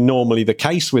actually normally the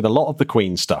case with a lot of the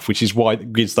Queen stuff, which is why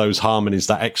it gives those harmonies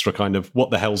that extra kind of what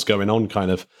the hell's going on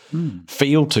kind of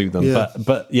feel to them. Yeah.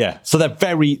 But so they're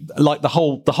very, like the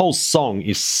whole song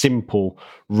is simple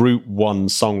Route One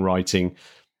songwriting.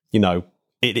 You know,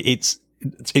 it's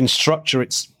in structure,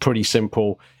 it's pretty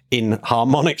simple. In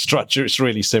harmonic structure, it's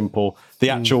really simple. The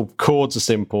actual chords are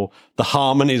simple. The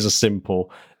harmonies are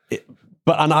simple.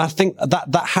 And I think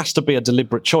that has to be a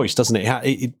deliberate choice, doesn't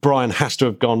it? Brian has to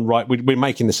have gone, right, we're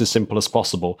making this as simple as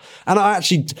possible. And I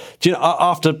actually,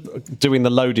 after doing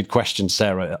the loaded question,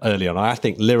 Sarah, earlier on, I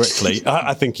think lyrically,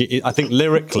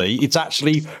 it's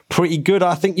actually pretty good.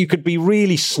 I think you could be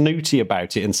really snooty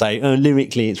about it and say, oh,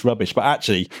 lyrically it's rubbish. But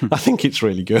actually, I think it's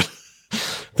really good. I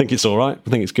think it's all right. I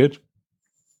think it's good.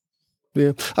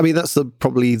 Yeah. I mean, that's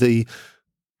probably the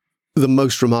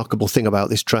most remarkable thing about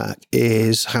this track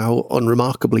is how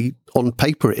unremarkably on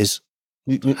paper it is.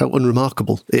 How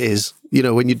unremarkable it is. You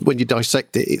know, when you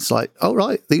dissect it, it's like, oh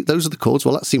right, those are the chords.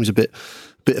 Well, that seems a bit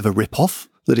of a rip off.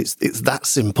 That it's that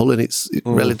simple and it's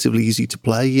relatively easy to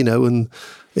play. You know, and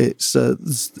it's a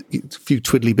few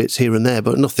twiddly bits here and there,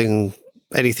 but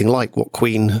anything like what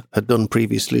Queen had done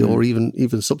previously or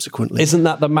even subsequently. Isn't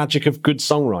that the magic of good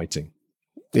songwriting?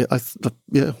 Yeah, I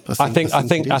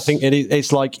think it is.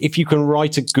 It's like if you can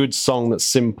write a good song that's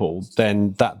simple,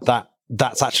 then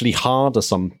that's actually harder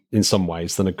in some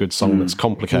ways than a good song that's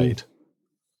complicated.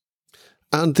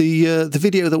 And the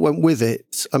video that went with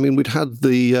it, I mean, we'd had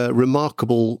the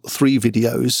remarkable 3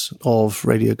 videos of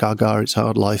Radio Gaga, It's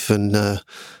Hard Life, and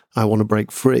I Want to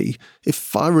Break Free.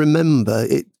 If I remember,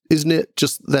 isn't it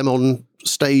just them on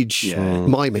stage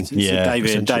miming? It's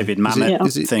a David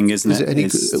Mamet thing, isn't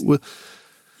it?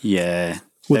 Yeah.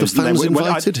 Were the fans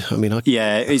invited?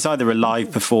 Yeah, it's either a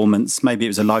live performance, maybe it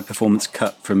was a live performance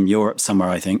cut from Europe somewhere,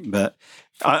 I think. But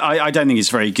I don't think it's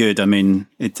very good. I mean,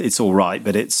 it's all right,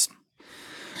 but it's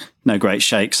no great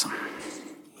shakes.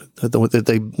 Had they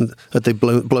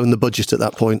blown the budget at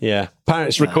that point? Yeah, apparently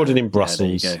it's recorded in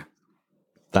Brussels. There you go.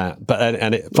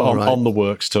 On the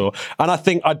Works tour, and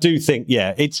I do think,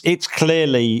 yeah, it's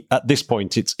clearly at this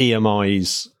point it's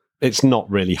EMI's. It's not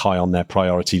really high on their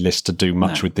priority list to do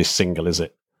much with this single, is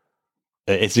it?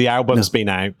 It's the album's been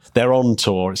out, they're on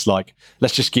tour. It's like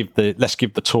let's give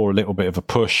the tour a little bit of a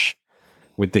push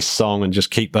with this song and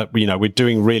just keep that. We're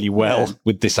doing really well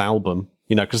with this album,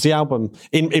 because the album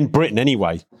in Britain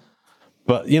anyway.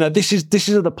 But this is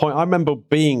at the point. I remember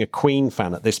being a Queen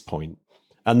fan at this point.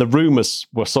 And the rumours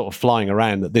were sort of flying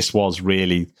around that this was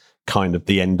really kind of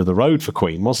the end of the road for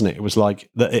Queen, wasn't it? It was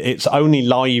like it's only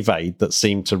Live Aid that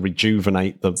seemed to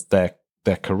rejuvenate their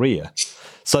career.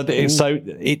 So it's I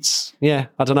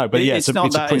don't know, but it's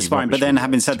not that inspiring. But then,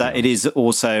 having said that, it is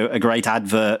also a great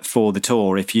advert for the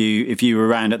tour. If you were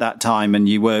around at that time and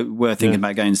you were thinking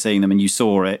about going and seeing them and you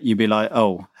saw it, you'd be like,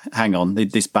 oh, hang on,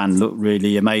 this band looked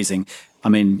really amazing. I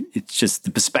mean, it's just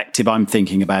the perspective I'm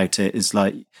thinking about it is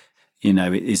like.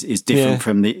 Is different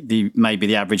from the maybe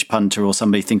the average punter or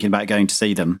somebody thinking about going to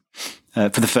see them for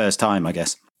the first time, I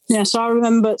guess. Yeah, so I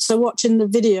remember watching the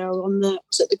video on the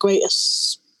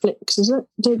Greatest Flicks, is it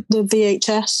the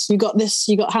VHS?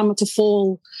 You got Hammer to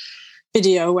Fall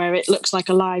video where it looks like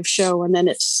a live show, and then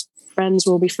it's Friends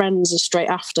Will Be Friends is straight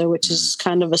after, which is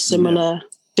kind of a similar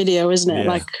video, isn't it?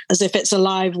 Yeah. Like as if it's a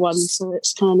live one, so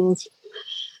it's kind of.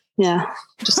 Yeah,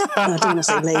 I don't want to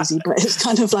say lazy, but it's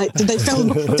kind of like, did they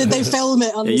film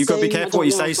it on the you've got to be careful what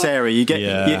you say, Sarah. You get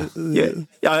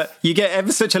you get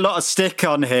ever such a lot of stick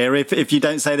on here if you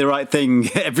don't say the right thing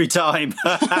every time.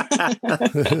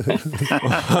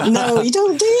 No, you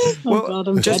don't, do you?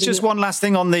 God, just one last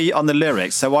thing on the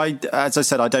lyrics. So as I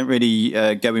said, I don't really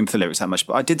go in for the lyrics that much,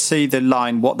 but I did see the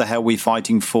line, "What the hell we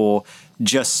fighting for?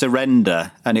 Just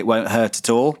surrender, and it won't hurt at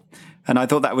all." And I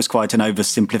thought that was quite an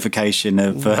oversimplification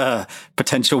of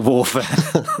potential warfare.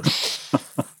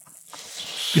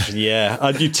 Yeah,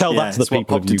 you tell that to the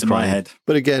people of Ukraine. My head.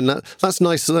 But again, that's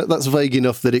nice. That's vague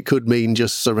enough that it could mean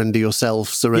just surrender yourself.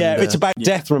 Surrender. Yeah, it's about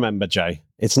death. Remember, Jay.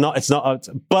 It's not.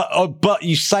 But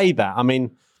you say that. I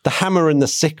mean, the hammer and the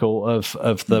sickle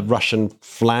of the Russian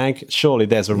flag. Surely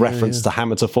there's a reference to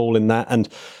Hammer to Fall in that, and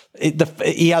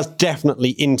he has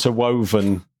definitely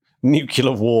interwoven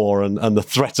nuclear war and the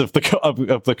threat of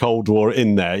the Cold War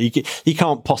in there. He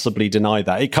can't possibly deny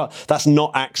that. That's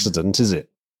not accident, is it?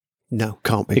 No,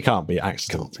 can't be. It can't be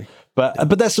accident. Can't be.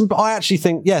 But there's some. I actually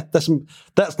think there's some.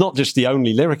 That's not just the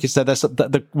only lyric. Is there? There's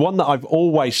the one that I've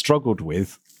always struggled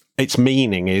with. Its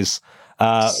meaning is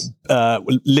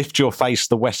lift your face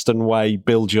the Western way,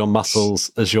 build your muscles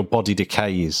as your body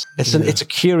decays. It's a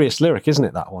curious lyric, isn't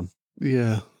it? That one.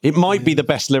 Yeah, it might be the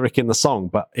best lyric in the song,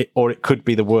 but it could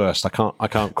be the worst. I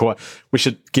can't quite. We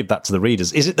should give that to the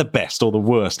readers. Is it the best or the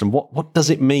worst, and what does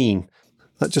it mean?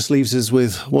 That just leaves us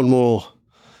with one more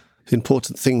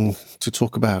important thing to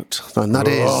talk about, and that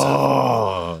is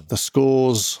the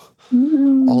scores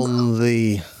on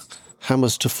the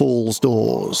Hammers to Falls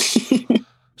doors.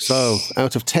 So,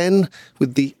 out of 10,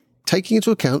 with taking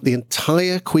into account the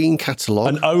entire Queen catalogue.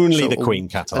 And only the Queen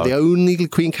catalogue. The only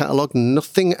Queen catalogue,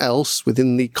 nothing else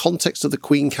within the context of the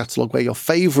Queen catalogue, where your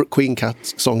favourite Queen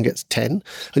song gets 10,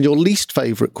 and your least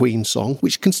favourite Queen song,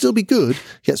 which can still be good,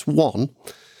 gets 1.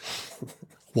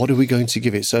 What are we going to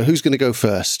give it? So who's going to go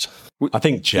first? I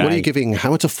think Jay. What are you giving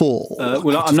Hammer to Fall?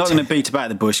 Well, I'm not going to beat about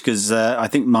the bush because I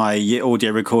think my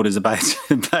audio recorder is about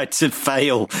to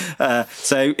fail.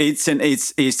 So it's an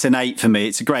 8 for me.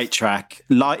 It's a great track.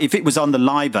 If it was on the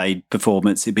Live Aid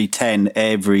performance, it'd be 10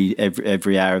 every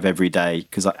hour of every day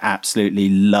because I absolutely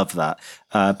love that.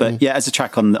 But yeah, as a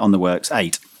track on the works,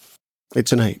 8.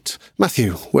 It's an 8.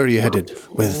 Matthew, where are you headed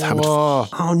with Hammer to Fall?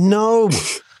 Oh no.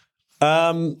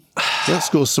 That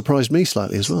score surprised me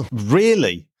slightly as well.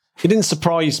 Really? It didn't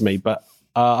surprise me, but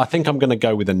I think I'm going to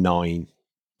go with a 9.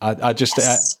 I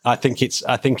think it's.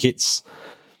 I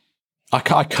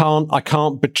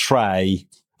can't betray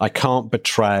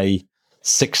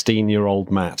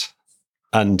 16-year-old Matt,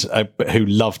 and who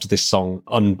loved this song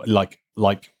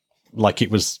like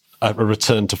it was a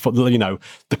return to,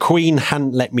 the Queen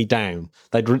hadn't let me down.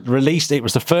 They'd released, it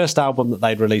was the first album that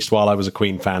they'd released while I was a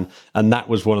Queen fan, and that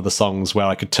was one of the songs where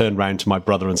I could turn round to my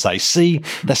brother and say, see,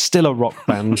 they're still a rock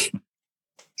band.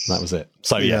 That was it.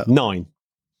 So yeah, 9.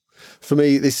 For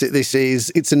me,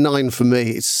 it's a 9 for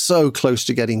me. It's so close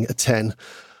to getting a 10.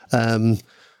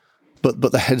 but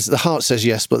the heart says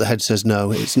yes, but the head says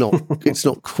no. It's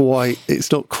not quite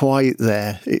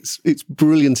there. It's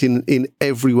brilliant in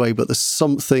every way, but there's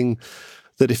something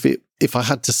that if I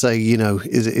had to say,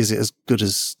 is it as good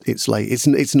as It's Late?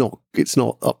 It's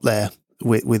not up there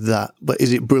with that, but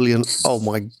is it brilliant? Oh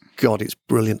my God, it's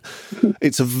brilliant.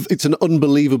 It's an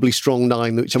unbelievably strong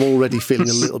 9, which I'm already feeling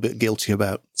a little bit guilty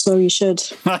about. So you should.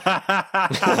 Oh,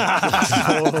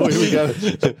 here we go.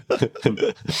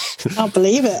 Can't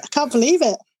believe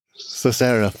it. So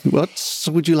Sarah, what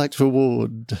would you like to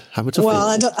award Hammer to Well,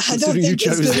 I don't think it's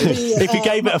going to be. If you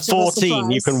gave it a 14,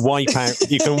 you can wipe out.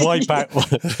 Can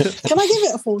I give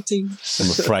it a 14? I'm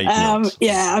afraid not.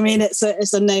 Yeah, I mean it's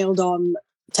a nailed on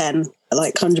 10,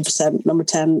 like 100% number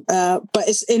 10. But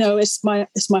it's my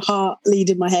heart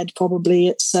leading my head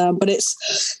probably. But it's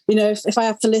if I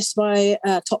have to list my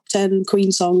top 10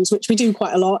 Queen songs, which we do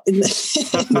quite a lot in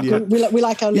the we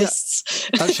like our lists.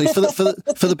 Actually, for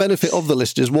the benefit of the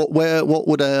listeners, what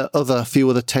would a few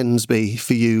other 10s be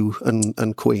for you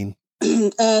and Queen?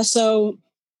 So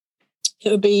it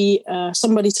would be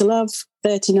Somebody to Love,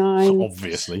 39.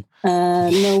 Obviously.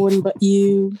 No One But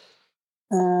You.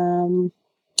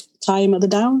 Time of the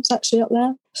Downs actually up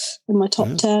there in my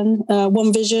top 10.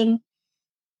 One Vision.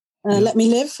 Let Me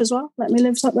Live as well. Let Me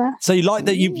Live's up there. So you like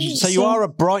that? You're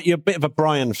a bit of a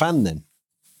Brian fan then.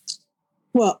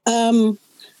 Well,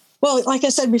 like I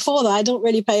said before, that I don't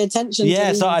really pay attention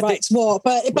to who writes what.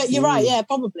 But you're right. Yeah,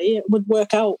 probably it would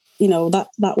work out.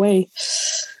 That way.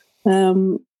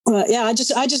 But yeah, I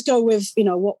just go with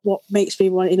what makes me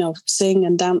want sing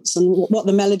and dance and what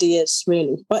the melody is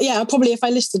really. But yeah, probably if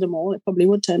I listed them all, it probably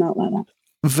would turn out like that.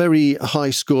 Very high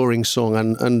scoring song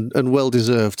and well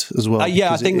deserved as well.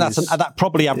 I think that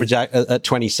probably average out at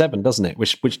 27, doesn't it?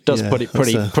 Which does put it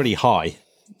pretty high.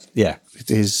 Yeah,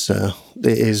 it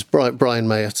is. Brian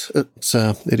May at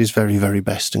it is very, very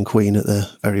best, and Queen at the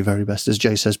very, very best, as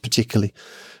Jay says, particularly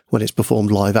when it's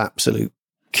performed live. Absolute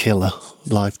killer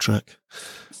live track.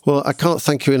 Well, I can't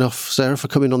thank you enough, Sarah, for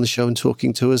coming on the show and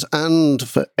talking to us, and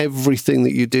for everything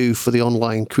that you do for the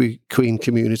online Queen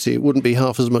community. It wouldn't be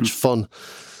half as much fun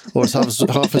or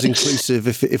half as inclusive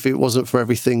if it wasn't for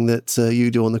everything that you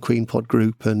do on the Queen Pod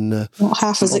group. And not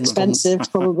half as expensive,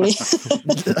 probably.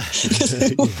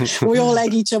 We all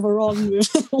egg each other on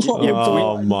with what we're doing.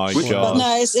 Oh my God. But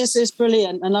no, it's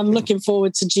brilliant, and I'm looking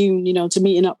forward to June, to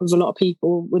meeting up with a lot of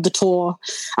people with the tour,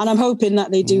 and I'm hoping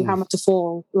that they do Hammer to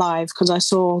Fall live, because I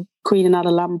saw Queen and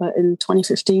Adam Lambert in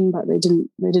 2015, but they didn't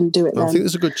do it then. I think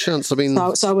there's a good chance. I mean,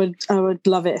 so I would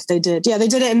love it if they did. Yeah, they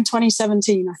did it in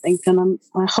 2017, I think, and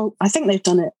I think they've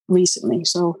done it recently.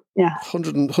 So yeah,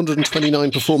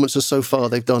 129 performances so far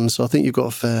they've done. So I think you've got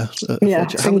a fair.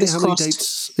 How many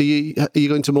dates are you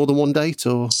going to? More than one date,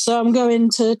 or? So I'm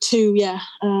going to 2. Yeah,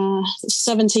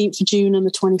 17th of June and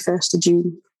the 21st of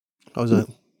June. How's that?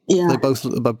 Yeah, they both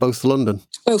London.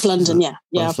 Both London, yeah.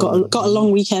 I've got a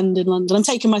long weekend in London. I'm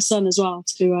taking my son as well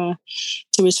to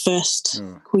his first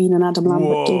Queen and Adam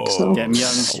Lambert gig. So get him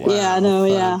young. Wow. Yeah, I know.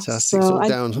 Yeah, fantastic.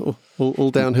 So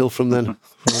all downhill from then.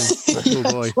 Oh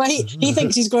boy. Well, he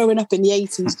thinks he's growing up in the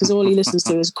 80s because all he listens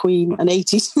to is Queen and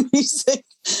 80s music.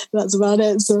 That's about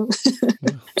it. So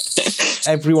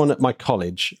everyone at my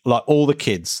college, like all the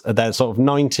kids, they're sort of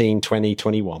 19, 20,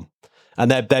 21.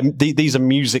 And these are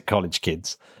music college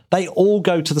kids. They all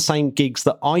go to the same gigs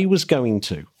that I was going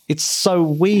to. It's so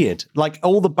weird. Like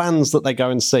all the bands that they go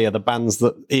and see are the bands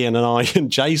that Ian and I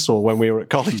and Jay saw when we were at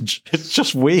college. It's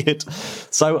just weird.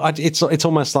 So it's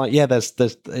almost like there's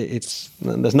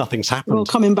nothing's happened. Well,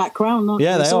 coming back round.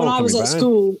 So when I was at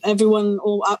school, everyone,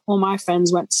 all my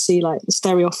friends went to see like the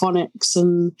Stereophonics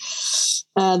and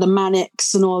the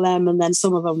Manics and all them, and then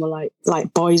some of them were like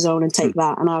Boyzone and Take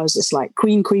That, and I was just like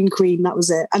Queen. That was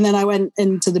it. And then I went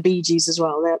into the Bee Gees as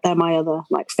well. They're my other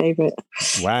favorite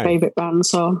band.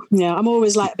 So yeah, I'm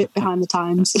always like a bit behind the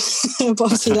times. But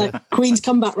obviously, like Queen's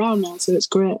come back round now, so it's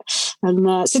great.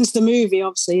 And since the movie,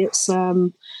 obviously, it's they're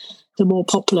more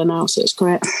popular now, so it's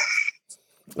great.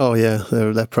 Oh yeah,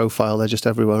 their profile, they're just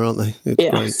everywhere, aren't they?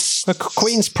 It's great.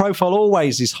 Queen's profile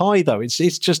always is high though. It's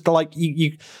just like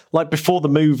you like before the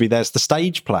movie there's the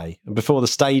stage play, and before the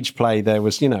stage play there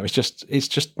was it's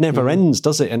just never ends,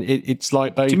 does it? And it's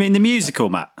like Do you mean the musical,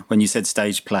 Matt, when you said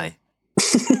stage play?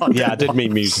 Yeah, I did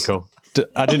mean musical.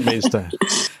 I didn't mean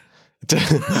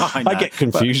I get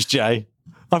confused, Jay.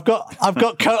 I've got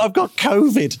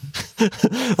COVID.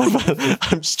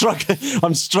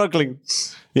 I'm struggling.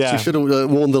 Yeah, so you should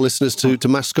have warned the listeners to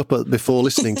mask up before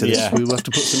listening to this. Yeah. We will have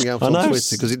to put something out on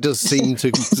Twitter because it does seem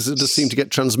to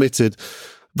get transmitted.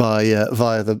 via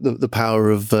the power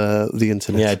of the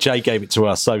internet. Yeah, Jay gave it to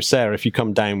us. So Sarah, if you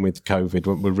come down with COVID,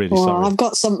 we're really sorry. I've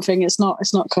got something. It's not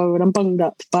COVID. I'm bunged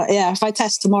up. But yeah, if I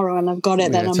test tomorrow and I've got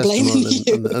it, then I'm blaming you.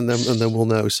 And then we'll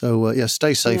know. So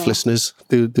stay safe, listeners.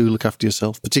 Do look after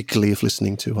yourself, particularly if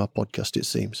listening to our podcast. It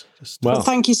seems. Well,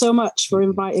 thank you so much for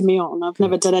inviting me on. I've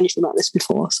never done anything like this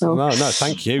before. So no,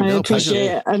 thank you. I appreciate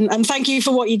it, and thank you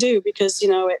for what you do, because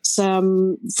it's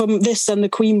from this and the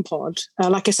Queen pod.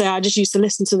 Like I say, I just used to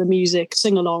listen to the music,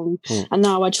 sing along, and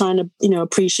now I try and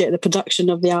appreciate the production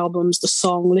of the albums, the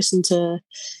song, listen to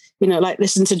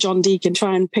John Deacon,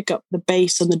 try and pick up the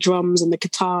bass and the drums and the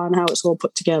guitar and how it's all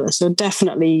put together. So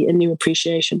definitely a new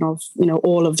appreciation of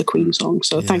all of the Queen songs.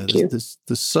 So thank you. There's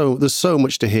so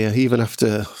much to hear, even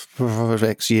after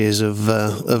X years of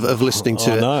listening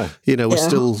to it.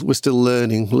 We're still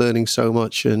learning so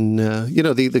much, and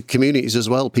the communities as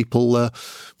well. People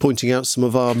pointing out some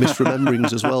of our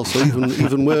misrememberings as well. So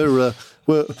even we're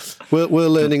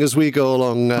learning as we go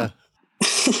along.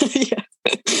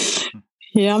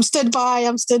 Yeah, I'm stood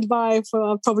by. For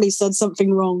I've probably said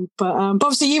something wrong, but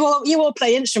obviously you all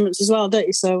play instruments as well, don't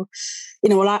you? So,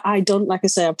 I don't. Like I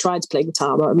say, I've tried to play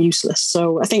guitar, but I'm useless.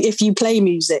 So I think if you play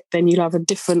music, then you'll have a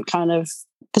different kind of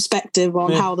perspective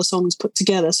on how the song's put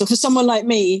together. So for someone like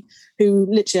me, who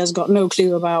literally has got no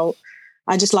clue about,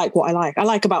 I just like what I like. I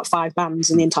like about 5 bands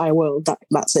in the entire world.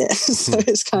 That's it. So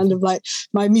it's kind of like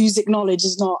my music knowledge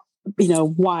is not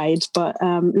wide, but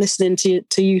listening to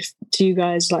you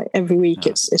guys like every week,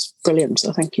 it's brilliant.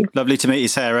 So thank you. Lovely to meet you,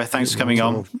 Sarah. Thanks for coming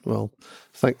on. Well,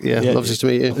 lovely to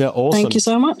meet you. Yeah, awesome. Thank you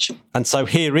so much. And so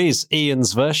here is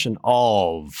Ian's version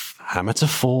of Hammer to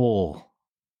Fall.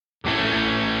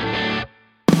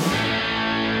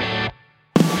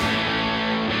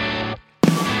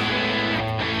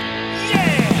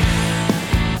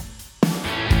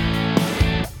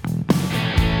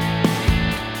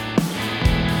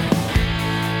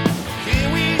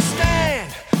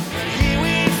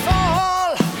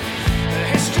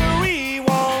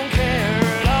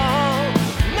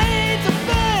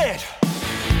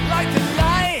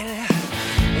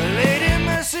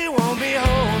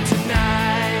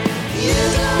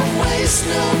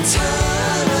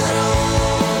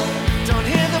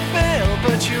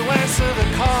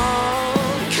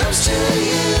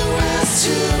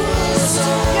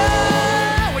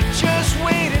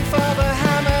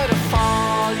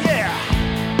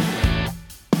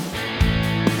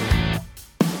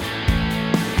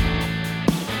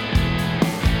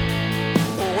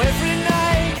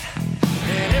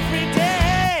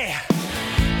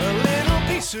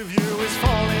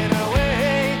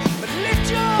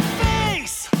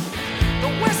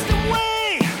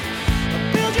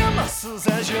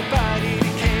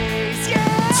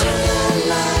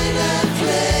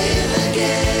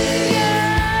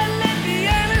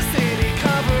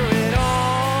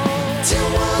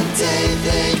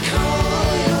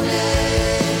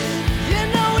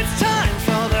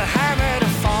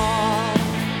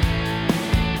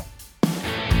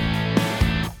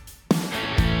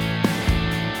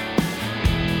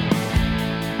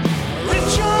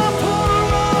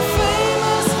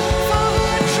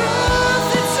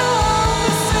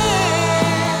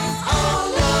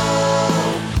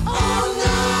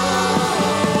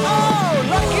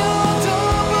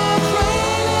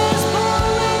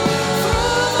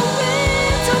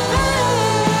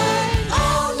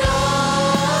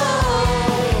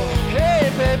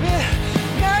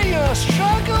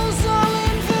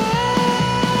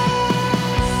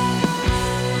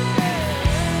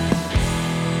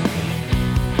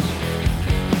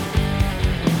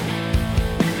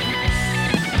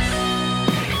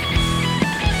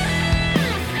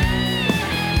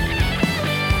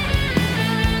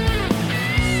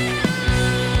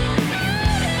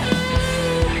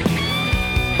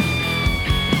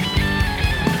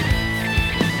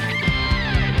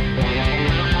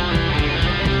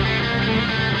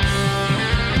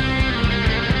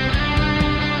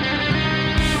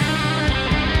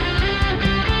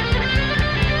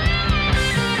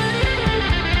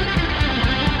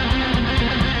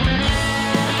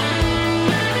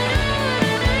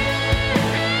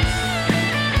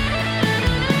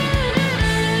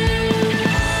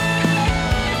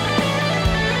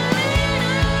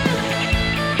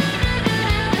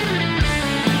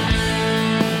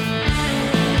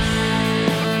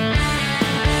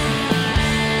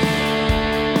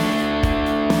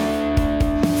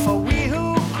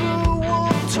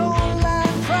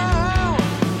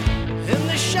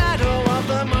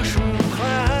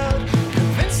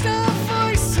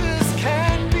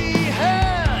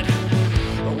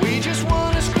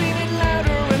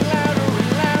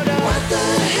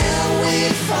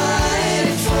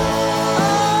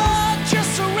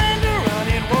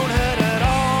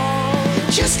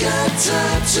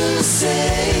 Time to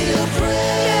say a prayer.